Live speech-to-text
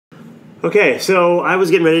Okay, so I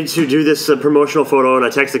was getting ready to do this promotional photo, and I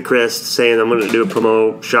texted Chris saying I'm going to do a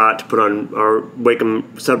promo shot to put on our Wacom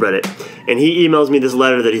subreddit. And he emails me this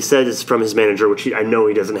letter that he said is from his manager, which I know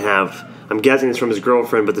he doesn't have. I'm guessing it's from his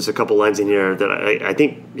girlfriend, but there's a couple lines in here that I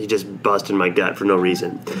think he just busted my gut for no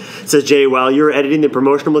reason. It says, Jay, while you're editing the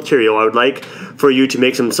promotional material, I would like for you to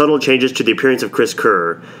make some subtle changes to the appearance of Chris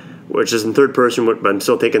Kerr, which is in third person, but I'm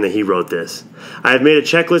still thinking that he wrote this. I have made a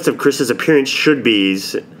checklist of Chris's appearance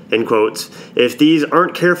should-bes, in quotes. If these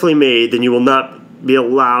aren't carefully made, then you will not be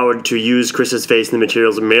allowed to use Chris's face in the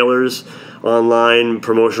materials of mailers, online,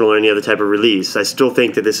 promotional, or any other type of release. I still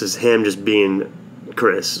think that this is him just being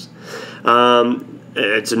Chris.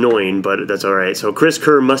 It's annoying, but that's alright. So Chris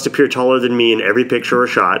Kerr must appear taller than me in every picture or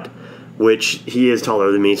shot, which he is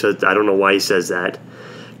taller than me, so I don't know why he says that.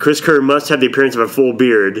 Chris Kerr must have the appearance of a full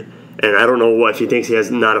beard, and I don't know if he thinks he has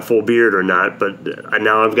not a full beard or not, but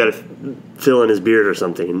now I've got to fill in his beard or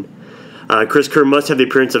something. Chris Kerr must have the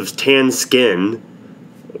appearance of tan skin,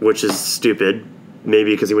 which is stupid.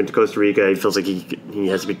 Maybe because he went to Costa Rica, he feels like he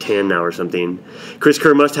has to be tan now or something. Chris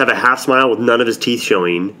Kerr must have a half smile with none of his teeth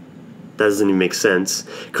showing. That doesn't even make sense.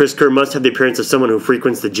 Chris Kerr must have the appearance of someone who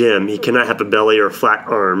frequents the gym. He cannot have a belly or flat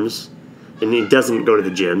arms, and he doesn't go to the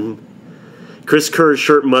gym. Chris Kerr's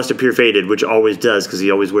shirt must appear faded, which always does because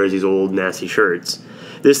he always wears these old nasty shirts.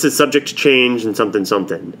 This is subject to change and something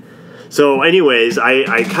something. So anyways,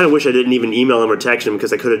 I kind of wish I didn't even email him or text him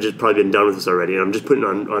because I could have just probably been done with this already. And I'm just putting it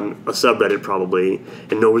on a subreddit probably,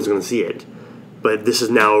 and nobody's going to see it. But this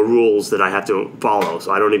is now rules that I have to follow,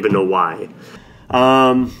 so I don't even know why.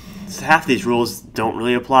 So half of these rules don't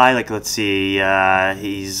really apply. Like, let's see,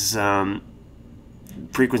 he's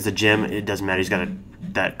frequents the gym. It doesn't matter. He's got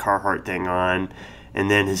that Carhartt thing on.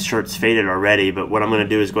 And then his shirt's faded already, but what I'm going to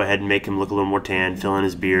do is go ahead and make him look a little more tan, fill in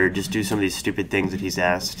his beard, just do some of these stupid things that he's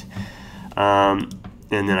asked. And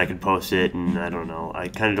then I can post it, and I don't know. I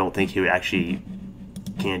kind of don't think he actually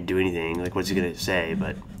can't do anything. Like, what's he going to say?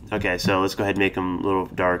 But okay, so let's go ahead and make him a little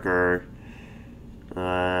darker.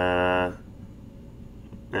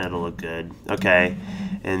 That'll look good. Okay,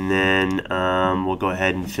 and then we'll go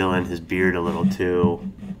ahead and fill in his beard a little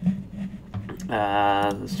too.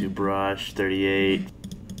 Let's do brush 38.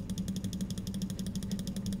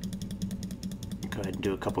 Go ahead and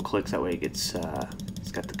do a couple clicks. That way it gets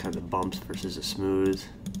it's got the kind of bumps versus a smooth.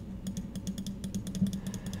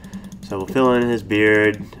 So we'll fill in his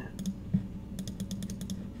beard.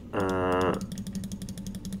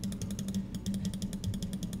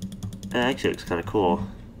 It actually looks kind of cool.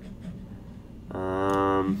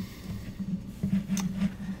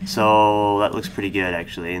 So that looks pretty good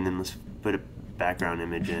actually. And then let's put a background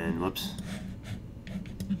image in. Whoops.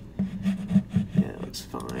 Yeah, it looks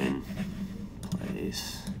fine.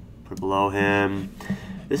 Place. Put below him.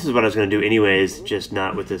 This is what I was going to do anyways, just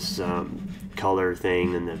not with this color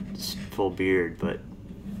thing and the full beard, but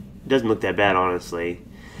it doesn't look that bad honestly.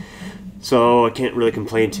 So I can't really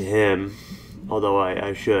complain to him, although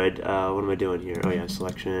I should. What am I doing here? Oh yeah,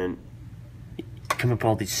 selection. Come up with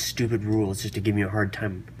all these stupid rules just to give me a hard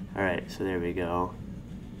time. Alright, so there we go.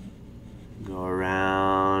 Go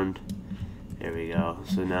around. There we go.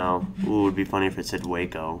 So now, ooh, it would be funny if it said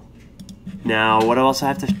Waco. Now, what else I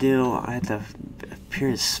have to do? I have to appear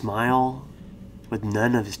his smile with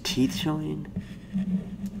none of his teeth showing?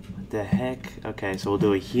 What the heck? Okay, so we'll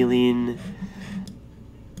do a healing.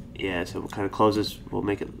 Yeah, so we'll kind of close this. We'll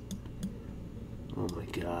make it. Oh my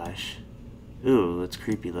gosh. Ooh, that's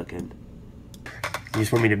creepy looking. You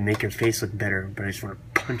just want me to make your face look better, but I just want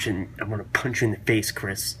to punch in. I want to punch you in the face,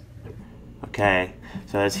 Chris. Okay,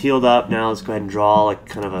 so it's healed up. Now let's go ahead and draw like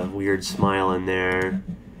kind of a weird smile in there.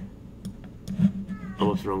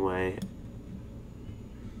 Oh, it's the wrong way.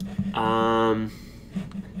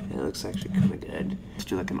 It looks actually kind of good. Let's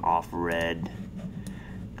do like an off red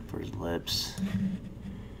for his lips.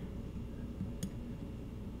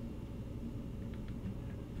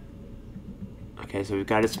 Okay, so we've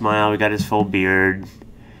got his smile, we got his full beard.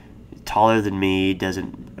 Taller than me,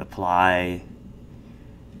 doesn't apply.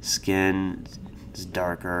 Skin is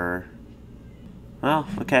darker. Well,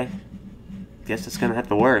 okay. Guess it's gonna have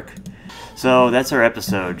to work. So that's our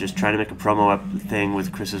episode. Just trying to make a promo thing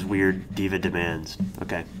with Chris's weird diva demands.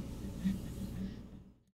 Okay.